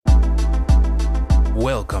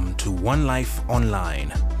Welcome to One Life Online,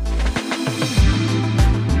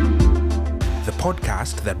 the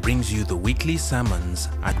podcast that brings you the weekly sermons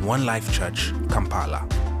at One Life Church, Kampala.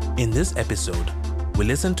 In this episode, we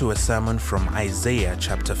listen to a sermon from Isaiah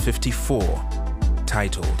chapter 54,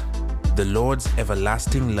 titled, The Lord's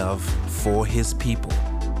Everlasting Love for His People,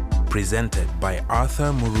 presented by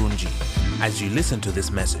Arthur Murungi. As you listen to this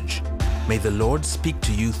message, may the Lord speak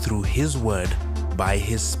to you through His Word by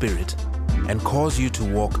His Spirit and cause you to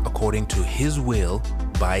walk according to His will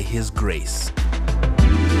by His grace.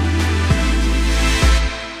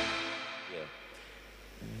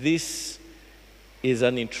 This is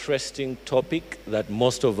an interesting topic that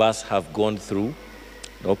most of us have gone through.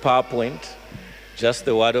 No PowerPoint, just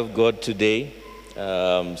the Word of God today.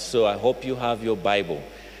 So I hope you have your Bible.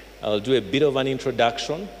 I'll do a bit of an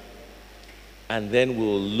introduction, and then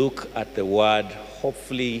we'll look at the Word,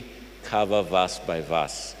 hopefully cover verse by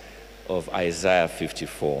verse of Isaiah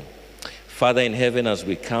 54. Father in heaven, as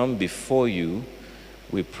we come before you,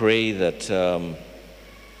 we pray that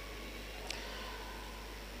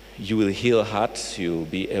you will heal hearts, you will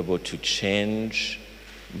be able to change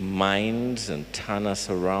minds and turn us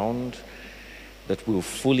around, that we'll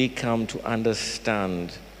fully come to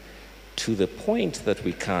understand to the point that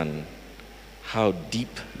we can how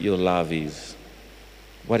deep your love is,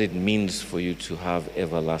 what it means for you to have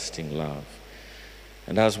everlasting love.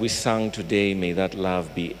 And as we sang today, may that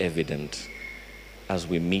love be evident as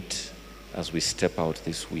we meet, as we step out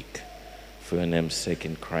this week. For your name's sake,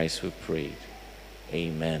 in Christ we pray.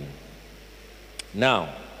 Amen. Now,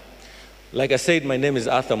 like I said, my name is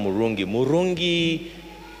Arthur Murungi. Murungi,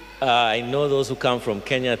 I know those who come from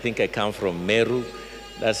Kenya think I come from Meru.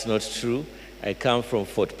 That's not true. I come from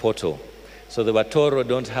Fort Portal. So the Watoro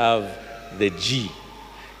don't have the G.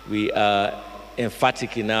 We are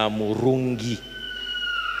emphatic in our Murungi.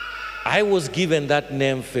 I was given that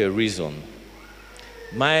name for a reason.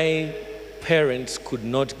 My parents could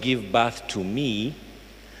not give birth to me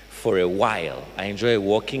for a while. I enjoy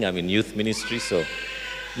walking. I'm in youth ministry, so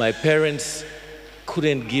my parents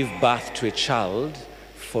couldn't give birth to a child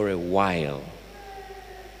for a while.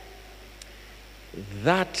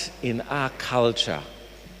 That in our culture,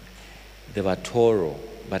 the Watoro,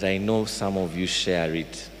 but I know some of you share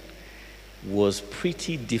it, was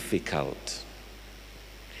pretty difficult.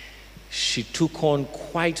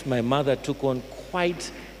 My mother took on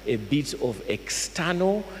quite a bit of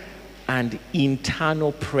external and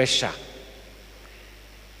internal pressure.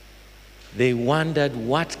 They wondered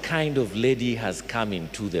what kind of lady has come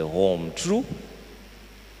into the home. True?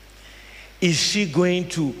 Is she going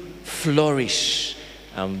to flourish?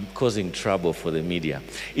 I'm causing trouble for the media.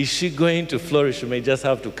 Is she going to flourish? You may just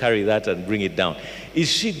have to carry that and bring it down. Is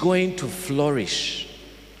she going to flourish?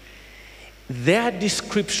 Their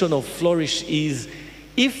description of flourish is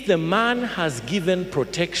if the man has given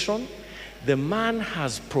protection, the man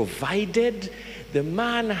has provided, the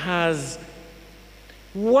man has...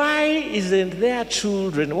 Why aren't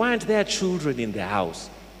there children in the house?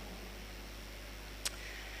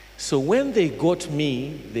 So when they got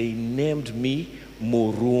me, they named me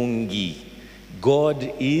Murungi.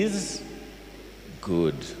 God is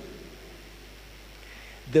good.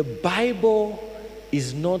 The Bible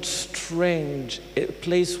is not strange, a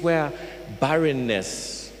place where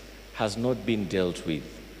barrenness has not been dealt with.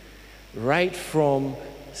 Right from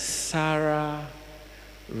Sarah,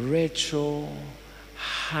 Rachel,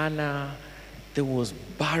 Hannah, there was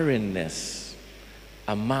barrenness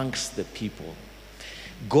amongst the people.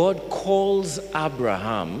 God calls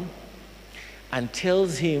Abraham and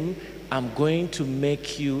tells him, I'm going to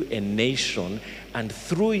make you a nation, and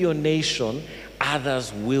through your nation,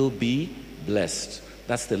 others will be blessed.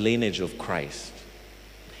 That's the lineage of Christ.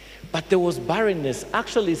 But there was barrenness.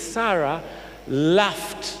 Actually, Sarah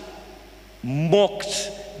laughed, mocked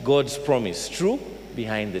God's promise. True?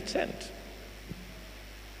 Behind the tent.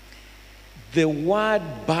 The word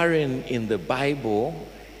barren in the Bible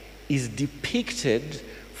is depicted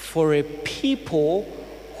for a people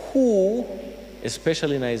who,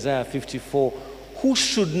 especially in Isaiah 54, who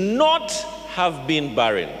should not have been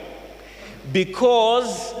barren,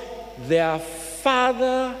 because their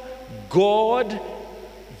father, God,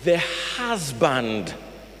 the husband,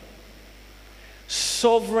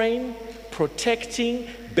 sovereign, protecting,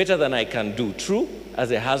 better than I can do, true, as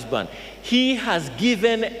a husband. He has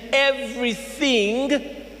given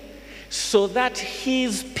everything so that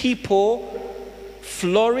his people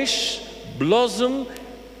flourish, blossom,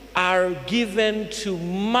 are given to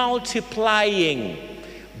multiplying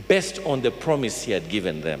based on the promise he had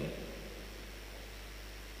given them.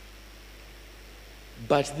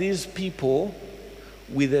 But these people,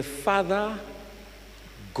 with a father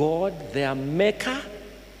God, their maker,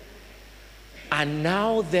 and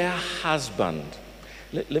now their husband.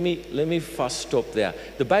 Let me first stop there.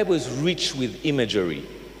 The Bible is rich with imagery,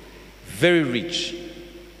 very rich.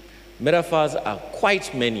 Metaphors are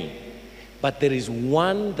quite many, but there is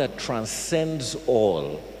one that transcends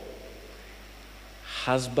all.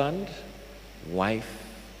 Husband, wife,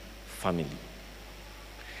 family.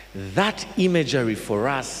 That imagery for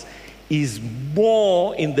us is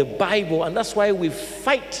more in the Bible, and that's why we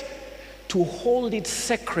fight to hold it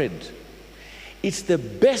sacred. It's the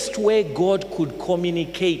best way God could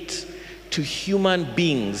communicate to human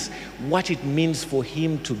beings what it means for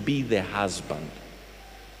him to be the husband.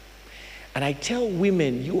 And I tell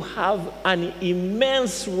women, you have an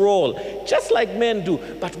immense role, just like men do,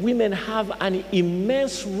 but women have an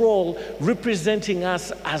immense role representing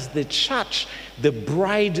us as the church, the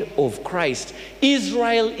bride of Christ.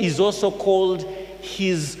 Israel is also called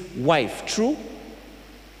his wife, true?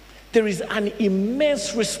 There is an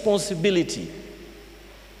immense responsibility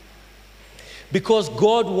because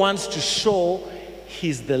God wants to show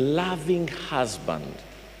he's the loving husband,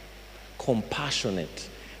 compassionate,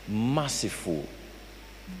 merciful.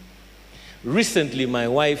 Recently, my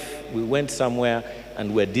wife, we went somewhere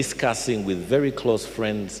and we're discussing with very close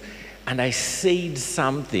friends, and I said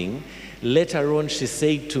something. Later on, she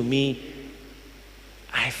said to me,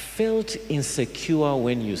 I felt insecure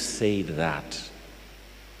when you said that.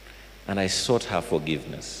 And I sought her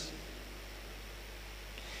forgiveness.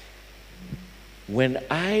 When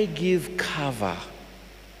I give cover,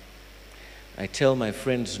 I tell my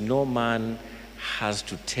friends, no man has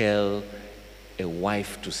to tell a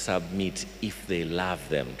wife to submit if they love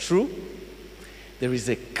them. True? There is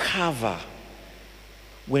a cover.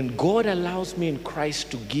 When God allows me in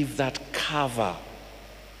Christ to give that cover,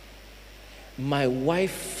 my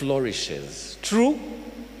wife flourishes. True?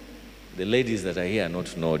 The ladies that are here are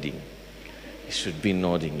not nodding. You should be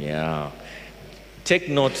nodding, yeah. Take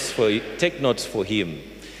notes for him.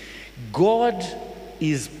 God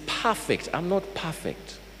is perfect. I'm not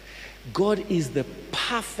perfect. God is the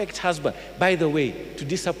perfect husband. By the way, to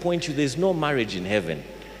disappoint you, there's no marriage in heaven.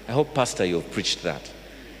 I hope, Pastor, you've preached that.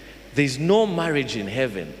 There's no marriage in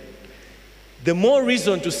heaven. The more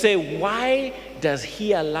reason to say, why does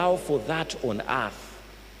he allow for that on earth?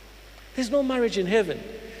 There's no marriage in heaven.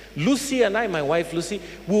 Lucy and I, my wife Lucy,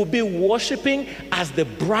 will be worshiping as the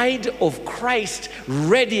bride of Christ,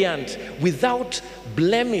 radiant, without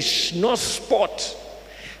blemish, no spot.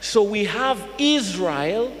 So we have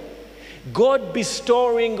Israel, God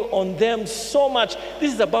bestowing on them so much.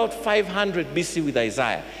 This is about 500 BC with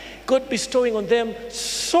Isaiah. God bestowing on them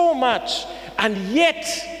so much, and yet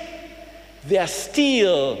they are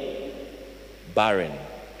still barren.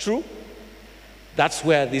 True? That's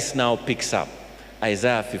where this now picks up.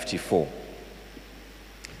 Isaiah 54.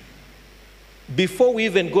 Before we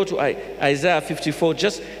even go to Isaiah 54,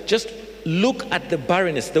 just look at the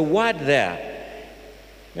barrenness. The word there.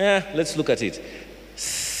 Let's look at it.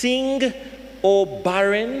 Sing, O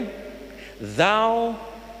barren, thou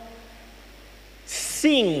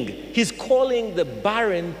sing. He's calling the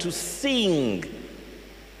barren to sing.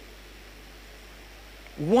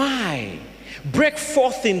 Why? Break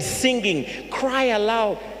forth in singing. Cry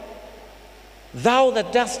aloud. Thou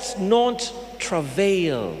that dost not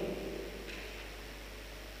travail.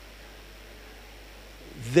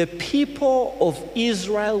 The people of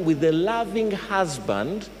Israel with a loving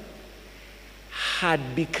husband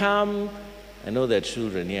had become, I know there are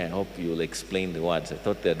children here, I hope you'll explain the words, I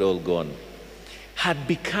thought they'd all gone, had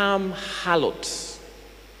become harlots.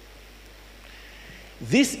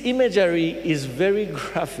 This imagery is very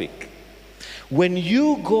graphic. When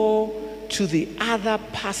you go to the other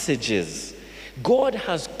passages, God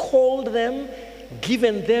has called them,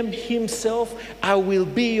 given them himself. I will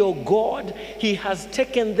be your God. He has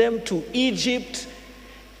taken them to Egypt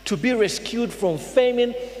to be rescued from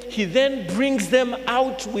famine. He then brings them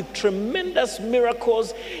out with tremendous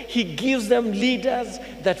miracles. He gives them leaders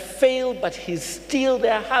that fail, but he's still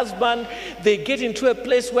their husband. They get into a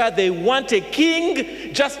place where they want a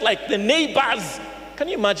king, just like the neighbors. Can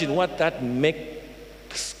you imagine what that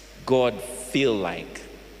makes God feel like?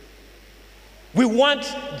 We want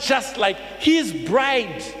just like his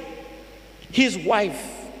bride, his wife.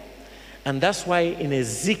 And that's why in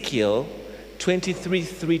Ezekiel 23,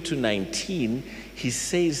 3-19, he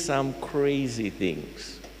says some crazy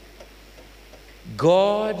things.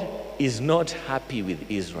 God is not happy with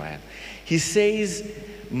Israel. He says,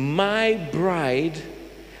 my bride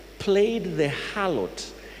played the harlot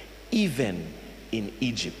even in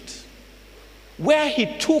Egypt. where he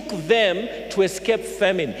took them to escape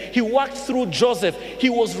famine. He walked through Joseph. He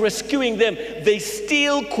was rescuing them. They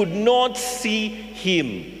still could not see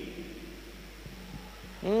him.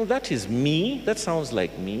 That is me. That sounds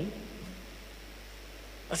like me.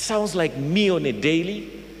 That sounds like me on a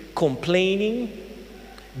daily, complaining,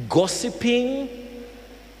 gossiping,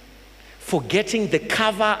 forgetting the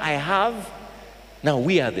cover I have. Now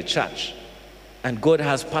we are the church, and God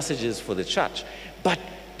has passages for the church. But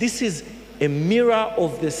this is a mirror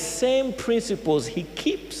of the same principles he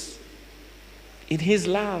keeps in his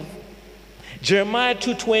love. Jeremiah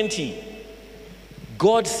 2:20.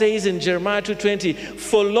 God says in Jeremiah 2:20,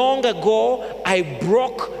 for long ago I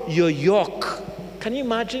broke your yoke. Can you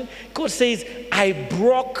imagine? God says, I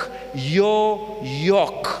broke your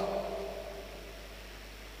yoke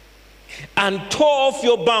and tore off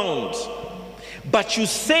your bounds. But you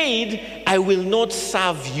said, I will not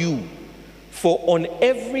serve you. For on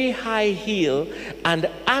every high hill and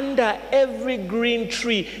under every green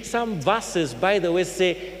tree, some verses, by the way,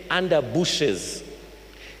 say under bushes,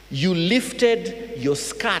 you lifted your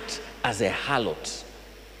skirt as a harlot.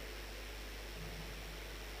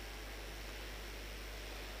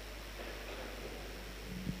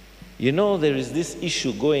 You know, there is this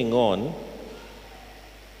issue going on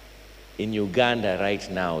in Uganda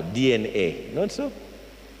right now, DNA, not so?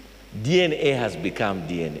 DNA has become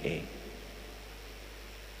DNA.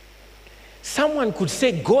 Someone could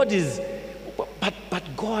say, God is, but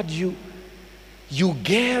God, you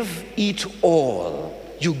gave it all.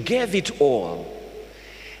 You gave it all.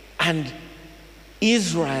 And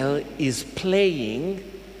Israel is playing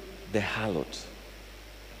the harlot.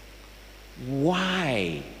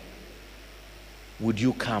 Why would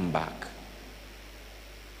you come back?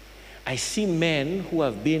 I see men who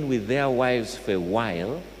have been with their wives for a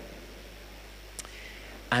while,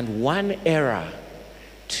 and one error,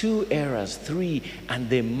 2 errors, 3, and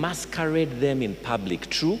they masquerade them in public.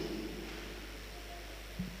 True?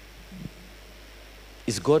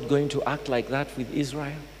 Is God going to act like that with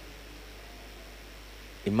Israel?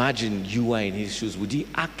 Imagine you are in his shoes. Would he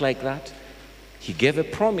act like that? He gave a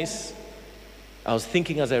promise. I was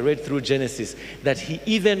thinking as I read through Genesis that he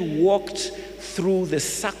even walked through the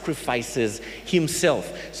sacrifices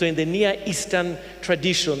himself. So in the Near Eastern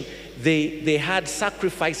tradition, they had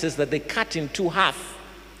sacrifices that they cut in 2 halves.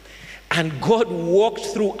 And God walked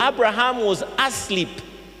through. Abraham was asleep.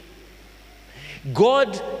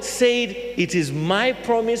 God said, it is my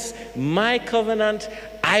promise, my covenant,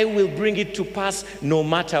 I will bring it to pass no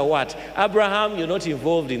matter what. Abraham, you're not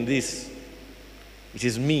involved in this. It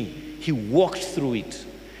is me. He walked through it.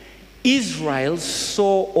 Israel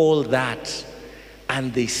saw all that,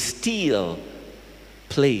 and they still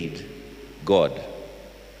played God.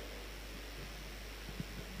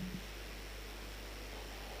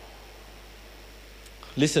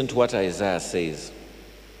 Listen to what Isaiah says.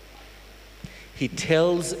 He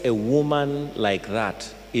tells a woman like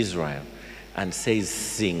that, Israel, and says,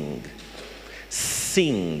 sing,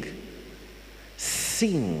 sing,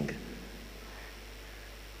 sing.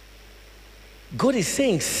 God is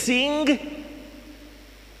saying, sing,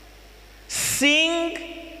 sing.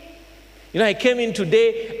 You know, I came in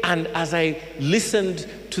today, and as I listened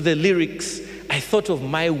to the lyrics, I thought of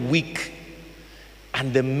my week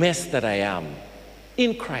and the mess that I am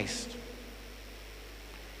in Christ.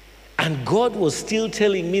 And God was still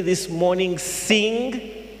telling me this morning,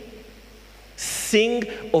 sing, sing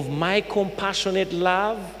of my compassionate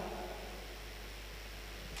love.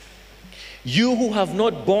 You who have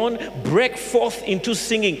not borne, break forth into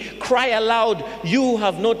singing. Cry aloud, you who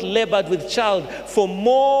have not labored with child, for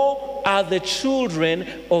more are the children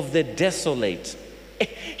of the desolate.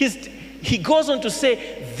 He goes on to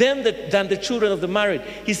say, than the children of the married.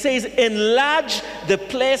 He says, enlarge the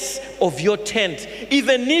place of your tent.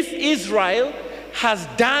 Even if Israel has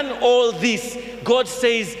done all this, God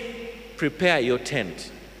says, prepare your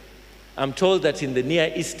tent. I'm told that in the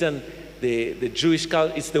Near Eastern, the Jewish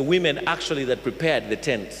culture, it's the women actually that prepared the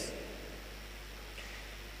tents.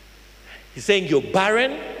 He's saying you're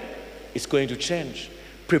barren, it's going to change.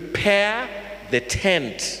 Prepare the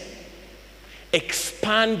tent.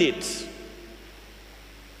 Expand it.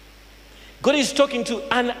 God is talking to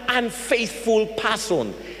an unfaithful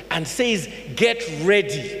person and says, get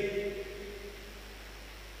ready.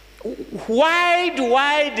 Why do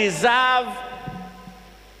I deserve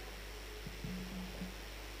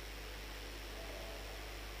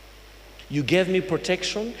You gave me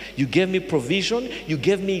protection, you gave me provision, you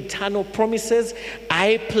gave me eternal promises.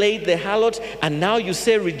 I played the harlot, and now you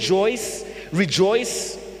say rejoice,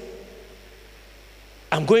 rejoice.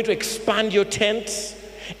 I'm going to expand your tents.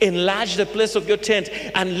 Enlarge the place of your tent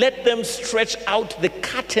and let them stretch out the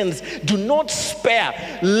curtains. Do not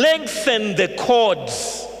spare. Lengthen the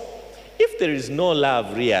cords. If there is no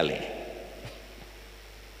love, really.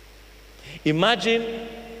 Imagine,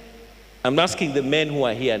 I'm asking the men who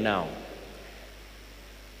are here now.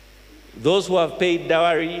 Those who have paid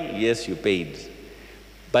dowry, yes, you paid.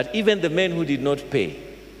 But even the men who did not pay,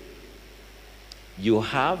 you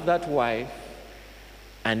have that wife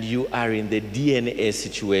and you are in the DNA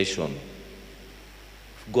situation.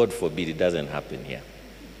 God forbid it doesn't happen here.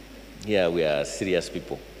 Here we are serious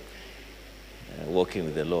people walking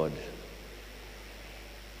with the Lord.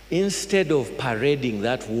 Instead of parading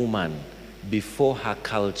that woman before her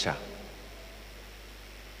culture,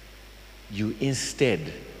 you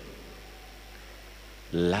instead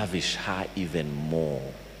lavish her even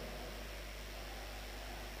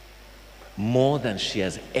more than she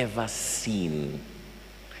has ever seen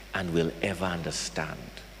and will ever understand.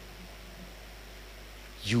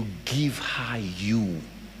 You give her you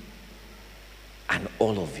and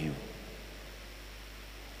all of you.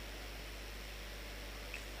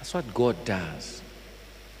 That's what God does.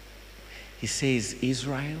 He says,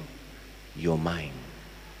 Israel, you're mine.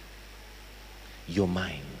 You're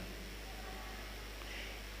mine.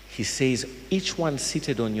 He says, each one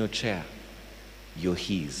seated on your chair, you're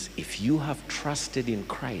his. If you have trusted in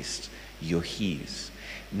Christ, you're his.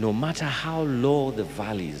 No matter how low the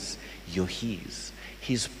valleys, you're his.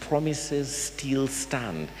 His promises still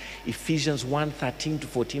stand. Ephesians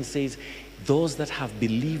 1:13-14 says, those that have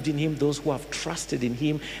believed in him, those who have trusted in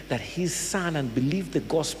him, that his son and believed the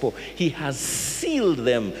gospel, he has sealed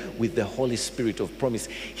them with the Holy Spirit of promise.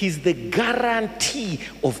 He's the guarantee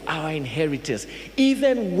of our inheritance.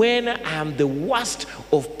 Even when I am the worst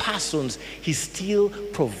of persons, he still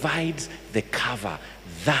provides the cover.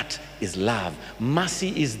 That is love.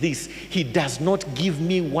 Mercy is this: he does not give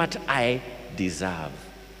me what I deserve.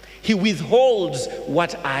 He withholds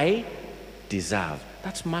what I deserve.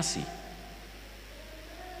 That's mercy.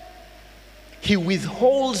 He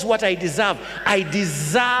withholds what I deserve. I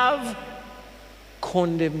deserve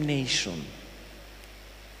condemnation.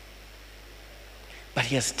 But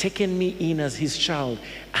he has taken me in as his child.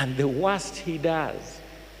 And the worst he does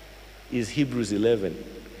is Hebrews 11.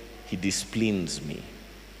 He disciplines me.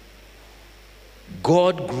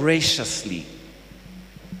 God graciously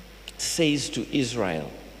says to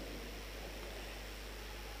Israel,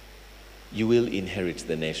 you will inherit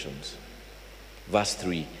the nations. Verse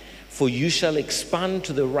 3. For you shall expand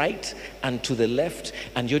to the right and to the left,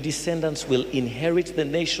 and your descendants will inherit the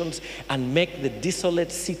nations and make the desolate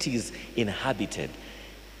cities inhabited.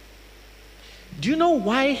 Do you know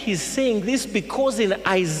why he's saying this? Because in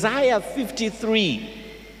Isaiah 53,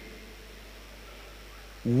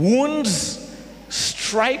 wounds,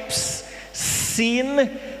 stripes,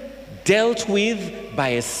 sin dealt with by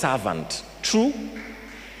a servant. True?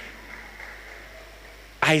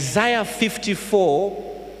 Isaiah 54,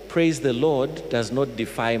 praise the Lord, does not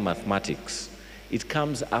defy mathematics. It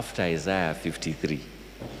comes after Isaiah 53.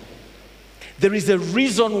 There is a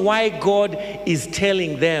reason why God is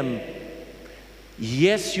telling them,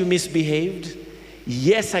 yes, you misbehaved.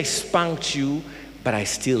 Yes, I spanked you, but I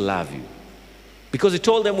still love you. Because he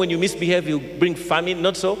told them when you misbehave, he'll bring famine,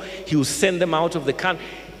 not so. He will send them out of the country.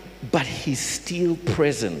 But he's still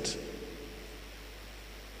present.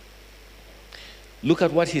 Look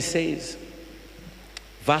at what he says.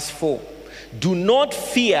 Verse 4, do not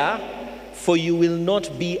fear, for you will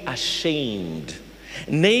not be ashamed,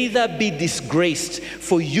 neither be disgraced,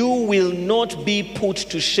 for you will not be put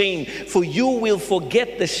to shame, for you will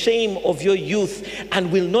forget the shame of your youth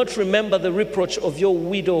and will not remember the reproach of your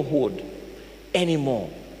widowhood anymore.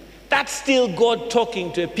 That's still God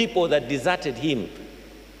talking to a people that deserted him.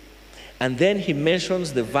 And then he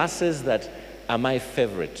mentions the verses that are my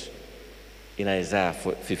favorite in Isaiah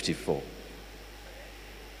 54.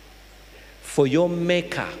 For your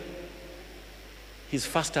maker, his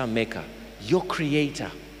first time maker, your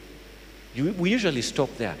creator. We usually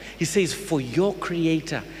stop there. He says, for your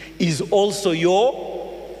creator is also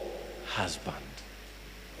your husband.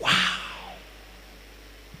 Wow.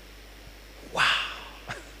 Wow.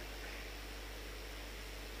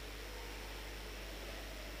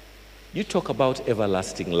 You talk about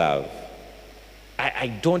everlasting love. I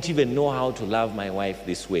don't even know how to love my wife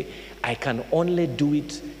this way. I can only do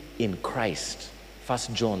it in Christ. 1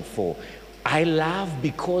 John 4. I love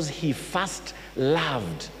because he first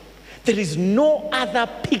loved. There is no other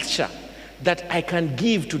picture that I can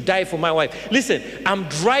give to die for my wife. Listen, I'm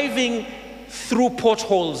driving through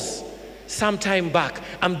potholes some time back.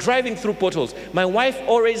 I'm driving through potholes. My wife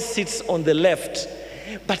always sits on the left.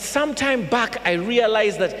 But sometime back, I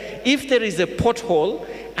realized that if there is a pothole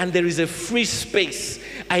and there is a free space,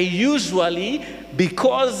 I usually,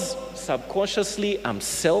 because subconsciously I'm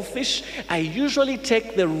selfish, I usually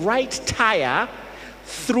take the right tire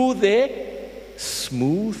through the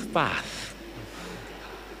smooth path.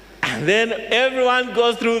 And then everyone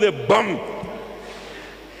goes through the bump.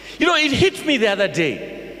 You know, it hit me the other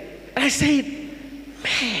day. And I said,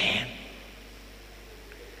 man,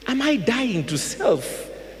 am I dying to self?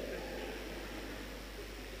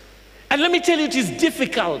 And let me tell you, it is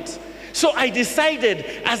difficult. So I decided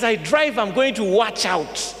as I drive, I'm going to watch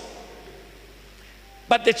out.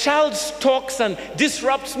 But the child talks and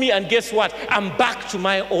disrupts me, and guess what? I'm back to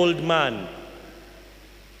my old man.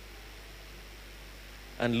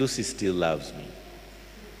 And Lucy still loves me.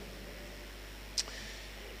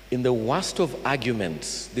 In the worst of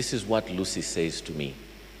arguments, this is what Lucy says to me.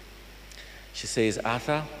 She says,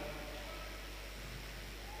 Arthur,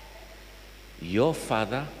 your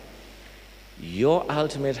father, your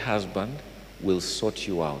ultimate husband, will sort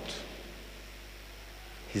you out.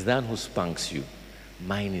 He's the one who spanks you.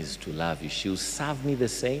 Mine is to love you. She'll serve me the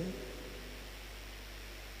same.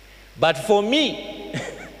 But for me,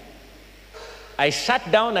 I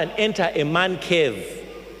shut down and enter a man cave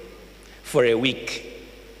for a week.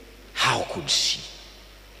 How could she?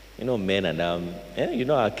 You know, men and you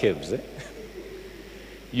know our caves, eh?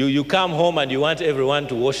 You come home and you want everyone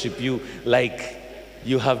to worship you like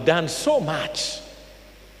you have done so much.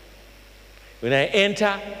 When I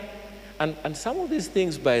enter, and some of these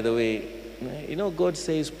things, by the way, you know, God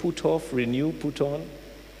says put off, renew, put on.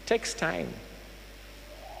 It takes time.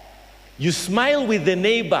 You smile with the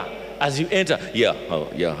neighbor as you enter.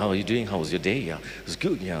 How are you doing? How was your day? Yeah, it was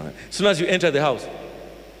good. Yeah. As soon as you enter the house,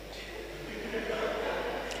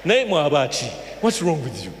 what's wrong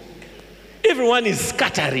with you? Everyone is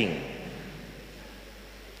scattering.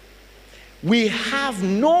 We have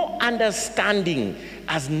no understanding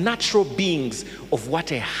as natural beings of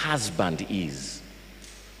what a husband is.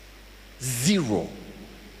 Zero.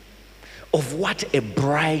 Of what a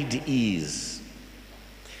bride is.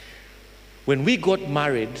 When we got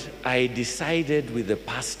married, I decided with the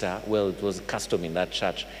pastor, well, it was custom in that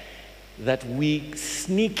church, that we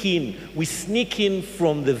sneak in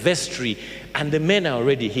from the vestry, and the men are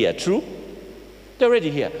already here. True? They're already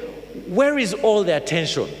here. Where is all the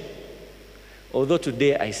attention? Although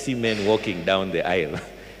today I see men walking down the aisle.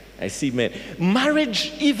 I see men.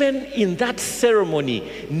 Marriage, even in that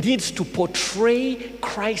ceremony, needs to portray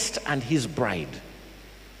Christ and his bride.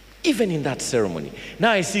 Even in that ceremony.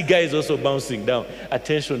 Now I see guys also bouncing down.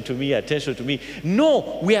 Attention to me, attention to me.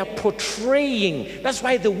 No, we are portraying. That's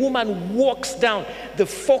why the woman walks down. The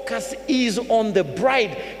focus is on the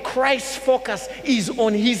bride. Christ's focus is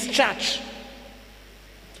on his church.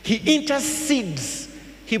 He intercedes.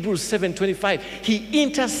 Hebrews 7:25. He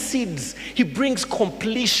intercedes. He brings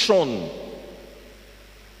completion.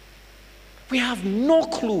 We have no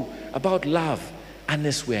clue about love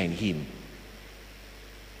unless we are in him.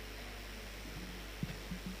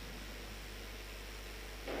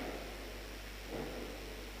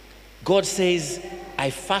 God says, I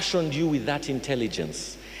fashioned you with that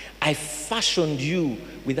intelligence. I fashioned you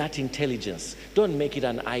with that intelligence. Don't make it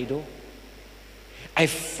an idol. I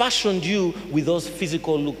fashioned you with those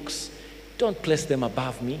physical looks. Don't place them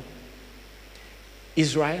above me.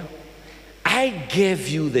 Israel, I gave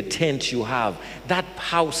you the tent you have, that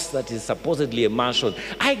house that is supposedly a mansion.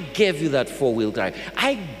 I gave you that four-wheel drive.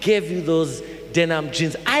 I gave you those denim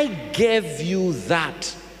jeans. I gave you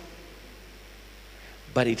that.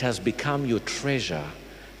 But it has become your treasure,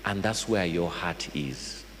 and that's where your heart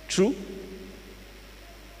is. True?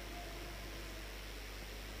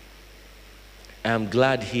 I'm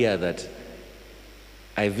glad here that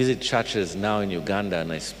I visit churches now in Uganda,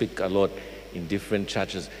 and I speak a lot in different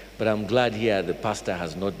churches, but I'm glad here the pastor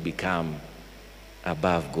has not become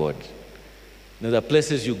above God. You know, the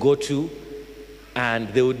places you go to, and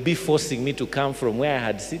they would be forcing me to come from where I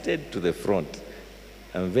had seated to the front.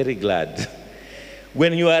 I'm very glad.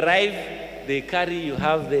 When you arrive, they carry, you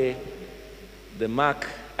have the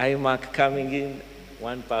iMac coming in,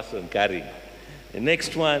 one person carrying. The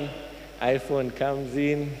next one, iPhone comes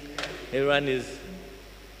in, everyone is.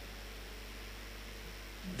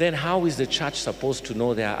 Then how is the church supposed to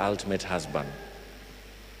know their ultimate husband?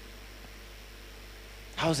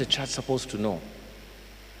 How is the church supposed to know?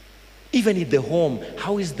 Even in the home,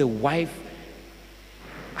 how is the wife,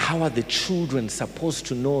 how are the children supposed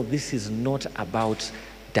to know this is not about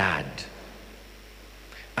dad?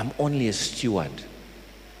 I'm only a steward.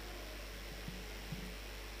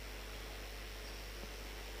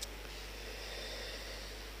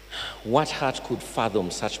 What heart could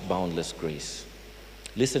fathom such boundless grace?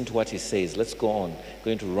 Listen to what he says. Let's go on. I'm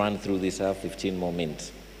going to run through this. I have 15 more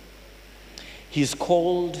minutes. He's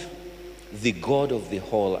called the God of the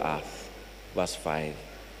whole earth. Verse 5.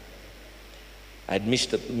 I'd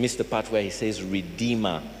missed the part where he says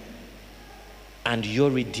Redeemer. And your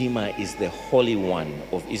Redeemer is the Holy One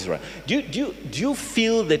of Israel. Do you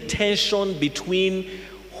feel the tension between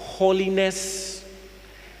holiness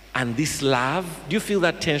and this love? Do you feel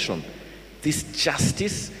that tension? This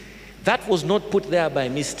justice? That was not put there by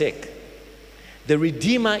mistake. The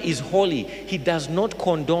Redeemer is holy. He does not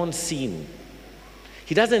condone sin.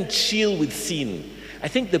 He doesn't chill with sin. I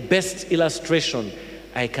think the best illustration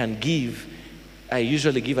I can give, I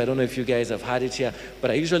usually give, I don't know if you guys have heard it here,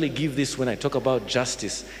 but I usually give this when I talk about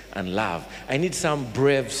justice and love. I need some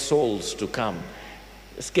brave souls to come.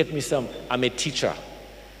 Let's get me some. I'm a teacher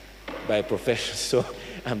by profession, so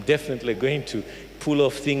I'm definitely going to pull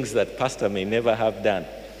off things that pastor may never have done.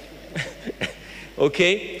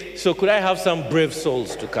 Okay, so could I have some brave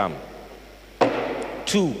souls to come?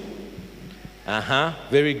 2.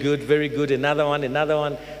 Very good, very good. Another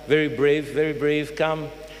one, very brave, come.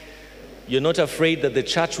 You're not afraid that the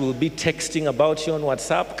church will be texting about you on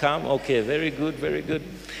WhatsApp? Come. Okay, very good, very good.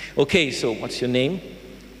 Okay, so what's your name?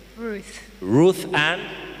 Ruth. Ruth and?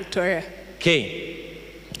 Victoria. Okay.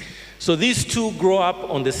 So these two grow up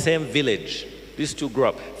on the same village. These two grow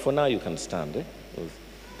up. For now, you can stand. Eh?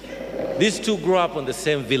 These two grow up on the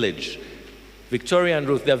same village. Victoria and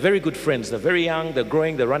Ruth, they're very good friends. They're very young, they're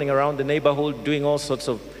growing, they're running around the neighborhood, doing all sorts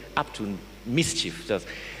of up to mischief.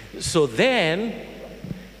 So then,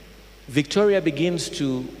 Victoria begins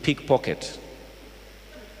to pickpocket.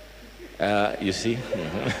 You see?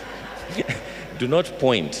 Do not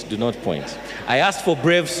point. I asked for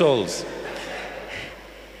brave souls.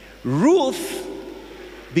 Ruth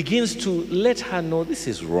begins to let her know this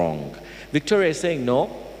is wrong. Victoria is saying,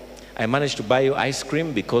 no, I managed to buy you ice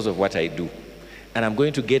cream because of what I do. And I'm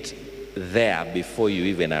going to get there before you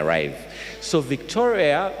even arrive. So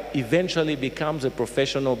Victoria eventually becomes a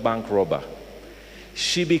professional bank robber.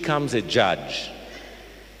 She becomes a judge.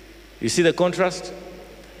 You see the contrast?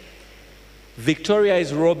 Victoria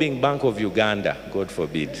is robbing Bank of Uganda, God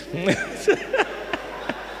forbid.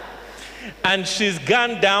 And she's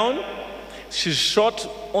gunned down. She's shot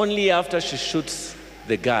only after she shoots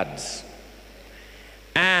the guards.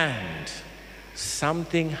 And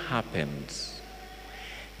something happens.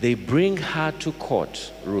 They bring her to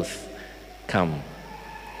court. Ruth, come.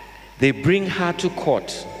 They bring her to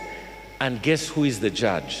court. And guess who is the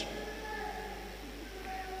judge?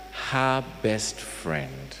 Her best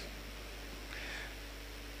friend.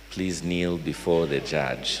 Please kneel before the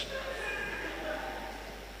judge.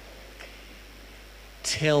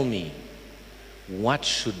 Tell me, what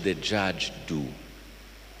should the judge do?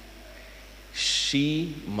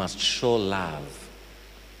 She must show love.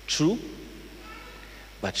 True?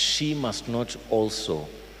 But she must not also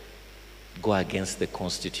go against the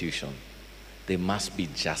Constitution. There must be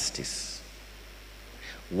justice.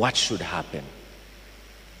 What should happen?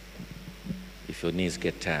 If your knees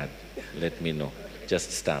get tired, let me know.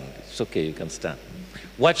 Just stand. It's okay, you can stand.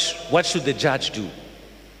 What should the judge do?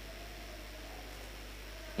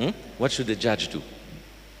 What should the judge do?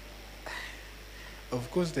 Of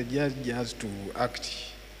course, the judge has to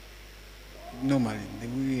act. Normally, the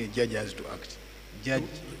way a judge has to act. Judge.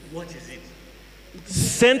 What is it?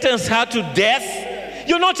 Sentence her to death?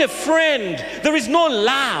 You're not a friend. There is no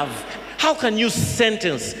love. How can you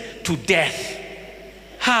sentence to death?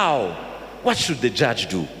 How? What should the judge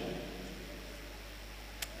do?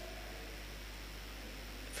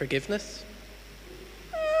 Forgiveness?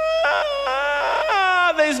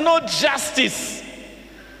 There is no justice.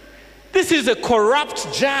 This is a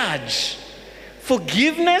corrupt judge.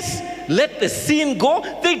 Forgiveness? Let the sin go?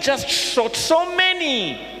 They just shot so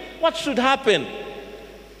many. What should happen?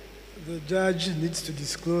 The judge needs to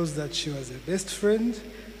disclose that she was a best friend,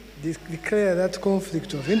 declare that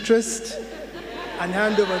conflict of interest, and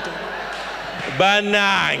hand over to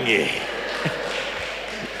Banange.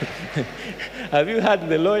 Have you heard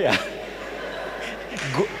the lawyer?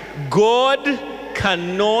 God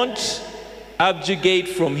cannot abdicate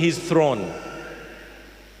from his throne.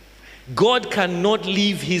 God cannot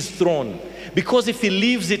leave his throne, because if he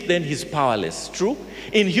leaves it, then he's powerless. True?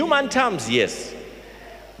 In human terms, yes.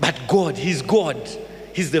 But God, he's God.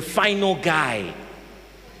 He's the final guy.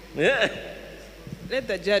 Let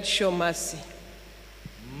the judge show mercy.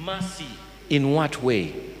 Mercy. In what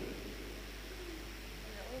way?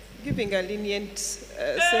 Giving a lenient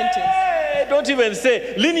sentence. Hey, don't even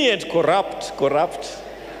say lenient. Corrupt.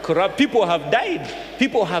 People have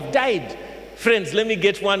died. Friends, let me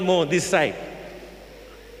get one more on this side.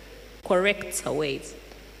 Corrects her ways.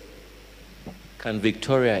 Can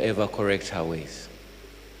Victoria ever correct her ways?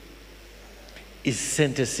 Is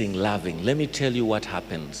sentencing loving? Let me tell you what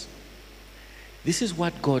happens. This is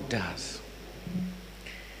what God does.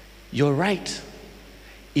 You're right.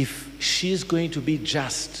 If she's going to be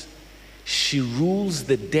just, she rules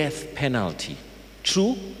the death penalty.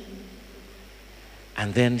 True?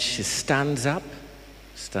 And then she stands up,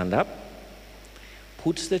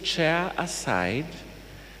 puts the chair aside,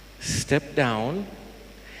 step down,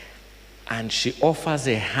 and she offers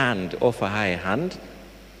her a hand,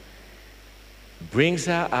 brings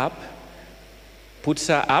her up, puts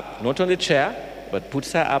her up, not on the chair, but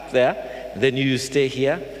puts her up there. Then you stay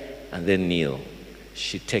here and then kneel.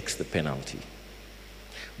 She takes the penalty.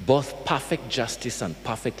 Both perfect justice and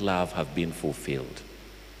perfect love have been fulfilled.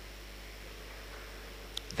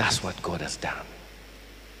 That's what God has done.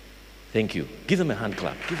 Thank you. Give them a hand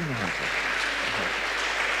clap. Give them a hand clap.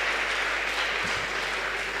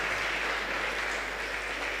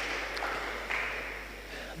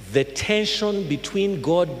 The tension between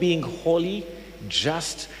God being holy,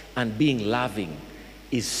 just, and being loving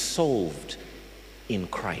is solved in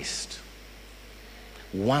Christ.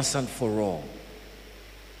 Once and for all.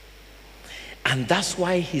 And that's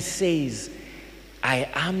why he says, I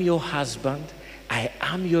am your husband, I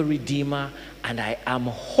am your redeemer, and I am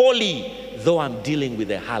holy, though I'm dealing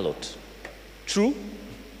with a harlot. True?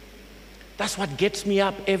 That's what gets me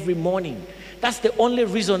up every morning. That's the only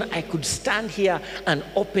reason I could stand here and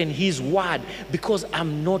open his word, because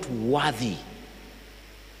I'm not worthy.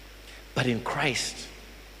 But in Christ,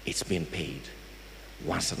 it's been paid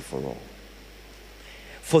once and for all.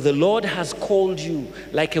 For the Lord has called you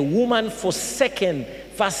like a woman forsaken,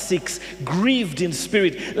 verse 6, grieved in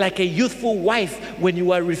spirit, like a youthful wife when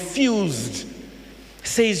you are refused,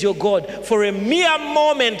 says your God. For a mere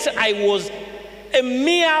moment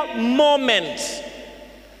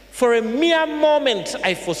for a mere moment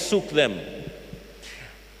I forsook them.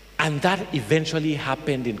 And that eventually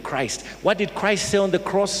happened in Christ. What did Christ say on the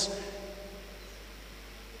cross?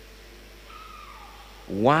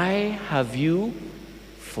 Why have you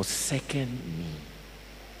forsaken me?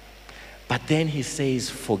 But then he says,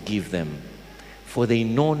 forgive them, for they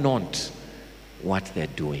know not what they're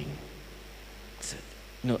doing.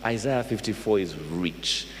 Isaiah 54 is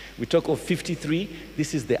rich. We talk of 53.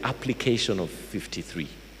 This is the application of 53.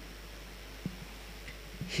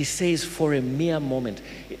 He says, for a mere moment.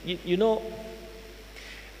 You know,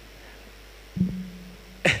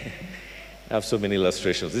 I have so many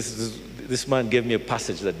illustrations. This man gave me a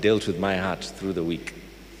passage that dealt with my heart through the week.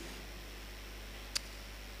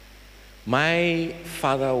 My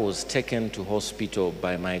father was taken to hospital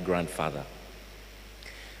by my grandfather.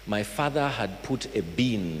 My father had put a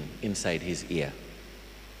bean inside his ear,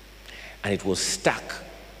 and it was stuck.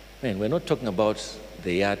 Man, we're not talking about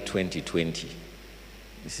the year 2020.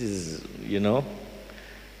 This is,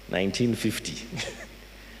 1950.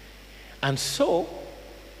 And so,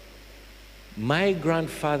 my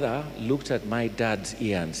grandfather looked at my dad's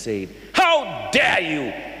ear and said, how dare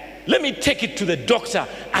you? Let me take it to the doctor.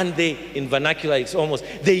 And in vernacular,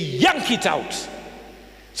 they yank it out.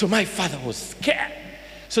 So my father was scared.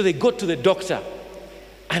 So they got to the doctor.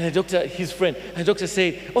 And the doctor, his friend, and the doctor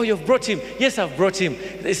said, oh, you've brought him. Yes, I've brought him.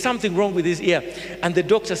 There's something wrong with his ear. And the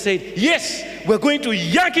doctor said, yes, we're going to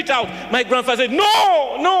yank it out. My grandfather said,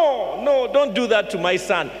 no, don't do that to my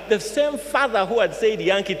son. The same father who had said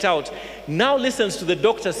yank it out now listens to the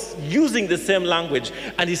doctor using the same language.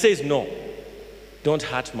 And he says, no, don't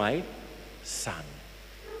hurt my son.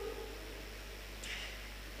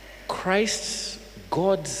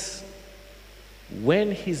 God's,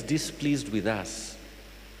 when he's displeased with us,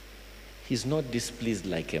 he's not displeased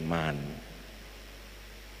like a man.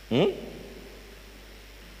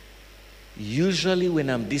 Usually when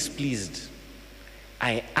I'm displeased,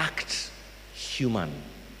 I act human.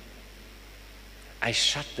 I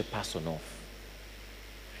shut the person off.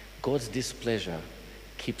 God's displeasure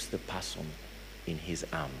keeps the person in his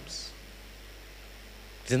arms.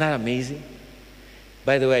 Isn't that amazing?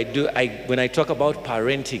 By the way, when I talk about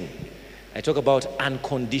parenting, I talk about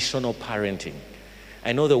unconditional parenting.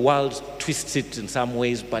 I know the world twists it in some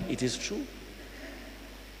ways, but it is true.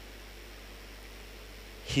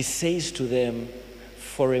 He says to them,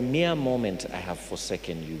 for a mere moment I have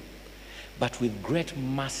forsaken you, but with great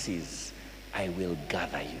mercies I will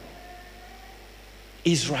gather you.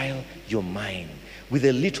 Israel, you're mine. With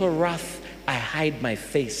a little wrath I hide my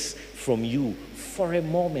face from you for a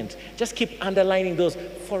moment. Just keep underlining those,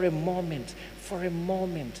 for a moment, for a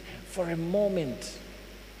moment, for a moment.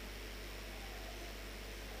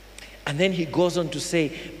 And then he goes on to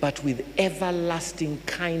say, but with everlasting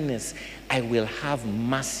kindness, I will have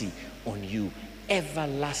mercy on you.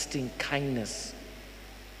 Everlasting kindness.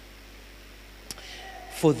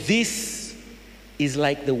 For this is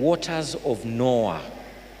like the waters of Noah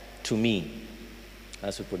to me.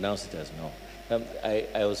 As we pronounce it as Noah.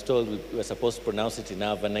 I was told we were supposed to pronounce it in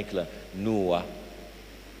our vernacular, Noah.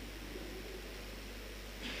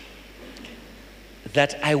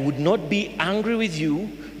 That I would not be angry with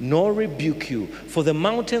you, nor rebuke you. For the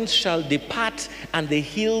mountains shall depart, and the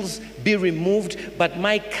hills be removed, but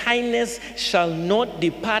my kindness shall not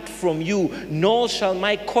depart from you, nor shall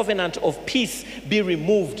my covenant of peace be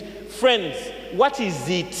removed. Friends, what is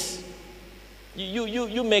it?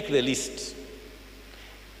 You make the list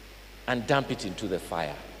and dump it into the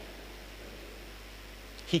fire.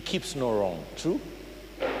 He keeps no wrong. True?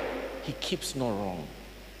 He keeps no wrong.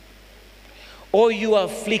 O you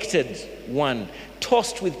afflicted one,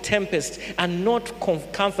 tossed with tempest and not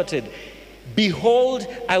comforted, behold,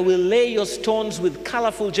 I will lay your stones with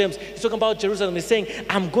colorful gems. He's talking about Jerusalem. He's saying,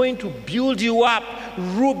 I'm going to build you up,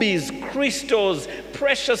 rubies, crystals,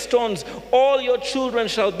 precious stones. All your children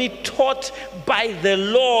shall be taught by the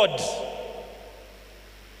Lord.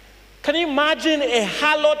 Can you imagine a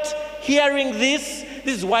harlot hearing this?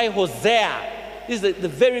 This is why Hosea, this is the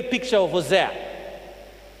very picture of Hosea.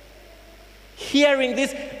 Hearing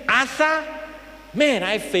this, Arthur, man,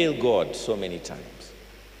 I failed God so many times.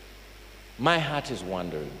 My heart is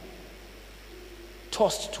wandering,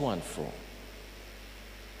 tossed to and fro.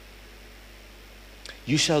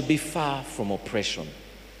 You shall be far from oppression.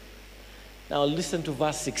 Now listen to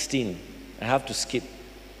verse 16. I have to skip.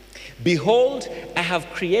 Behold, I have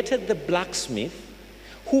created the blacksmith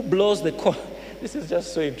who blows the corn. This is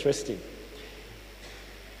just so interesting.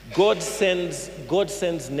 God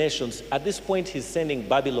sends nations. At this point, he's sending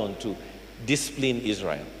Babylon to discipline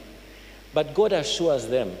Israel. But God assures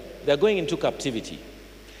them they're going into captivity.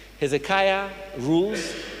 Hezekiah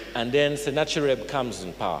rules, and then Sennacherib comes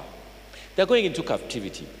in power. They're going into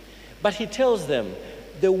captivity. But he tells them,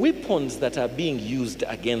 the weapons that are being used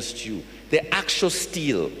against you, the actual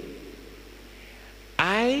steel,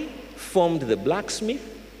 I formed the blacksmith,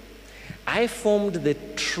 I formed the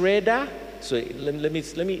trader. So let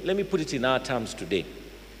me put it in our terms today.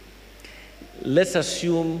 Let's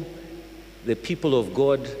assume the people of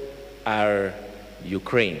God are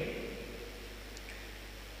Ukraine.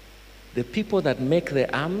 The people that make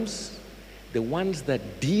the arms, the ones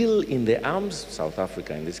that deal in the arms, South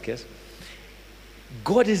Africa in this case,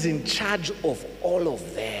 God is in charge of all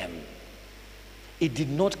of them. It did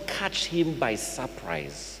not catch him by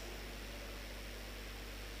surprise.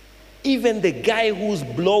 Even the guy who's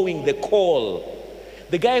blowing the coal,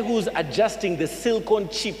 the guy who's adjusting the silicon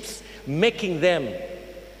chips, making them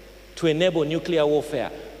to enable nuclear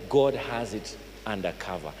warfare, God has it under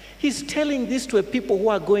cover. He's telling this to a people who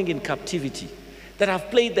are going in captivity, that have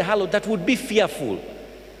played the harlot, that would be fearful.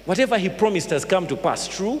 Whatever he promised has come to pass.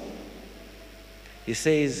 True? He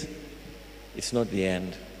says, it's not the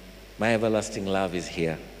end. My everlasting love is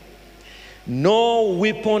here. No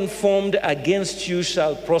weapon formed against you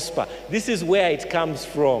shall prosper. This is where it comes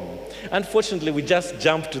from. Unfortunately, we just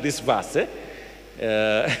jumped to this verse.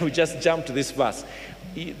 We just jumped to this verse.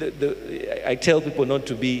 I tell people not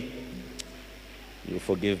to be, you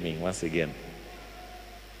forgive me once again.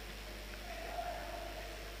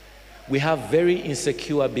 We have very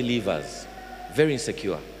insecure believers, very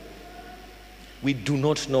insecure. We do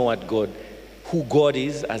not know who God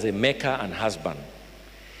is as a maker and husband.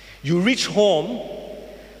 You reach home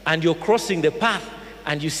and you're crossing the path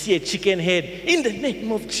and you see a chicken head. In the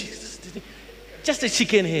name of Jesus, just a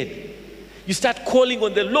chicken head. You start calling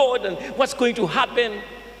on the Lord and what's going to happen?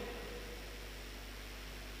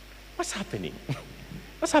 What's happening?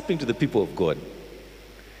 What's happening to the people of God?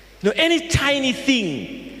 You know, any tiny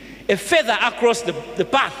thing, a feather across the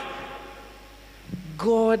path,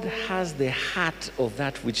 God has the heart of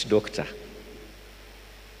that witch doctor.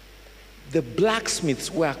 The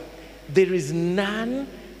blacksmith's work, there is none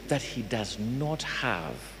that he does not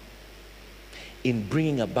have in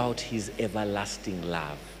bringing about his everlasting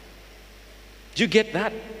love. Do you get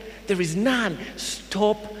that? There is none.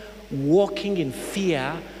 Stop walking in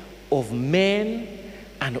fear of men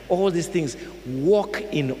and all these things. Walk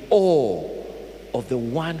in awe of the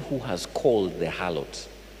one who has called the harlot.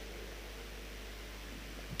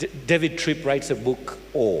 David Tripp writes a book,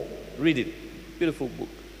 Awe. Read it. Beautiful book.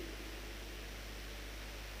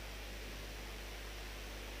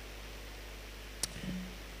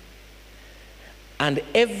 And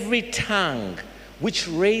every tongue which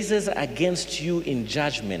raises against you in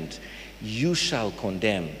judgment, you shall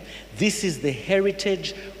condemn. This is the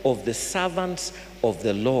heritage of the servants of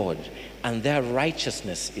the Lord, and their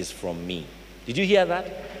righteousness is from me. Did you hear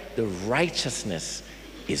that? The righteousness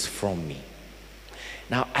is from me.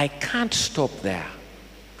 Now, I can't stop there,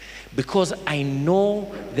 because I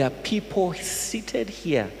know there are people seated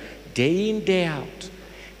here day in, day out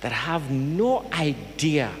that have no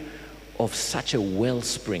idea of such a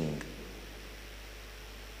wellspring.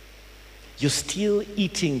 You're still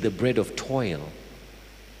eating the bread of toil.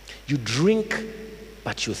 You drink,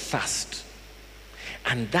 but you thirst.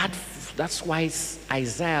 And that's why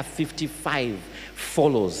Isaiah 55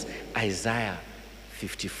 follows Isaiah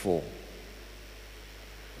 54.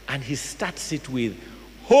 And he starts it with,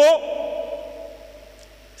 "Ho!"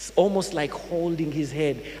 It's almost like holding his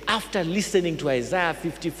head. After listening to Isaiah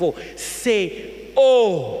 54, say,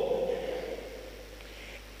 "Oh,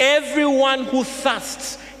 everyone who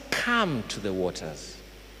thirsts, come to the waters."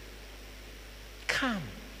 Come.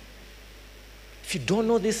 If you don't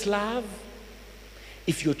know this love,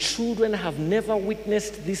 if your children have never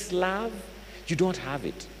witnessed this love, you don't have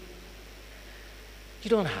it. You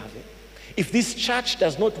don't have it. If this church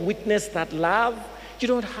does not witness that love, you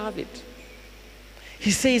don't have it.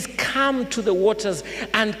 He says, come to the waters,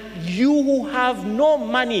 and you who have no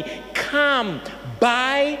money, come,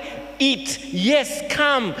 buy, eat. Yes,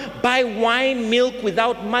 come, buy wine, milk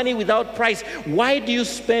without money, without price. Why do you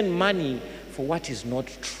spend money for what is not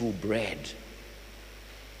true bread?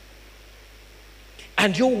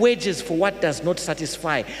 And your wages for what does not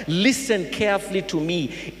satisfy. Listen carefully to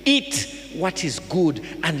me. Eat what is good,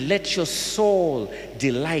 and let your soul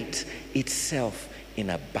delight itself in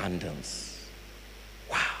abundance.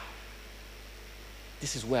 Wow.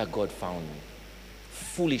 This is where God found me.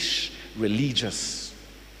 Foolish, religious,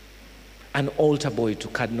 an altar boy to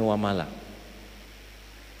Cardinal Wamala,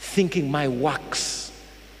 thinking my works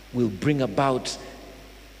will bring about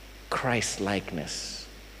Christ-likeness.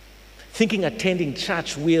 Thinking attending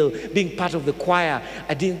church will, being part of the choir,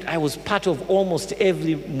 I was part of almost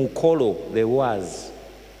every mukolo there was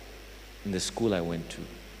in the school I went to.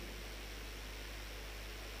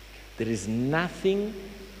 There is nothing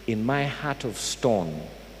in my heart of stone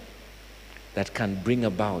that can bring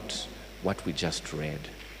about what we just read.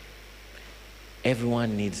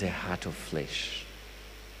 Everyone needs a heart of flesh.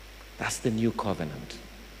 That's the new covenant.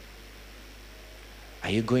 Are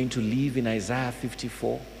you going to live in Isaiah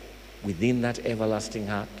 54? Within that everlasting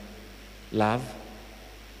heart, love?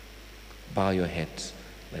 Bow your heads.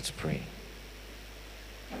 Let's pray.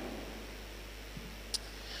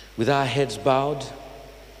 With our heads bowed,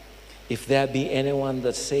 if there be anyone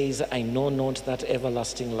that says, I know not that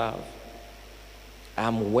everlasting love,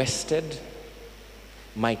 I'm wasted,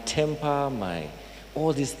 my temper,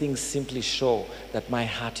 all these things simply show that my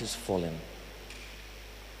heart is fallen.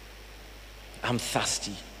 I'm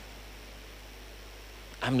thirsty.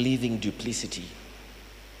 I'm living duplicity.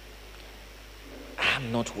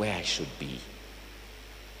 I'm not where I should be.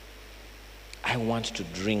 I want to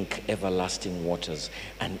drink everlasting waters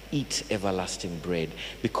and eat everlasting bread,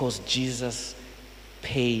 because Jesus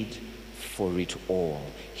paid for it all.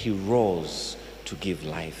 He rose to give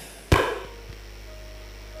life.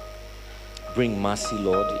 Bring mercy,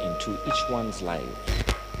 Lord, into each one's life,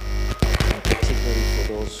 and particularly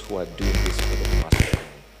for those who are doing this for the first time.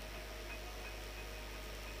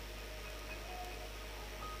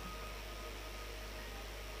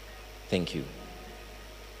 Thank you.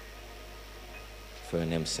 For your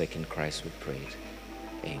name's sake in Christ we prayed.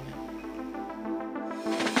 Amen.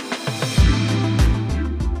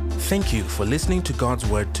 Thank you for listening to God's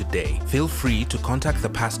Word today. Feel free to contact the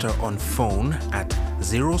pastor on phone at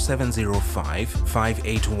 0705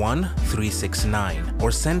 581 369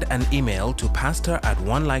 or send an email to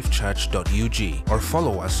pastor@onelifechurch.ug or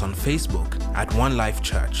follow us on Facebook at One Life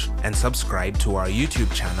Church and subscribe to our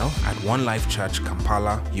YouTube channel at One Life Church,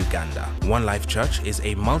 Kampala, Uganda. One Life Church is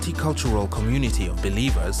a multicultural community of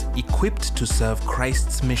believers equipped to serve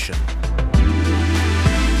Christ's mission.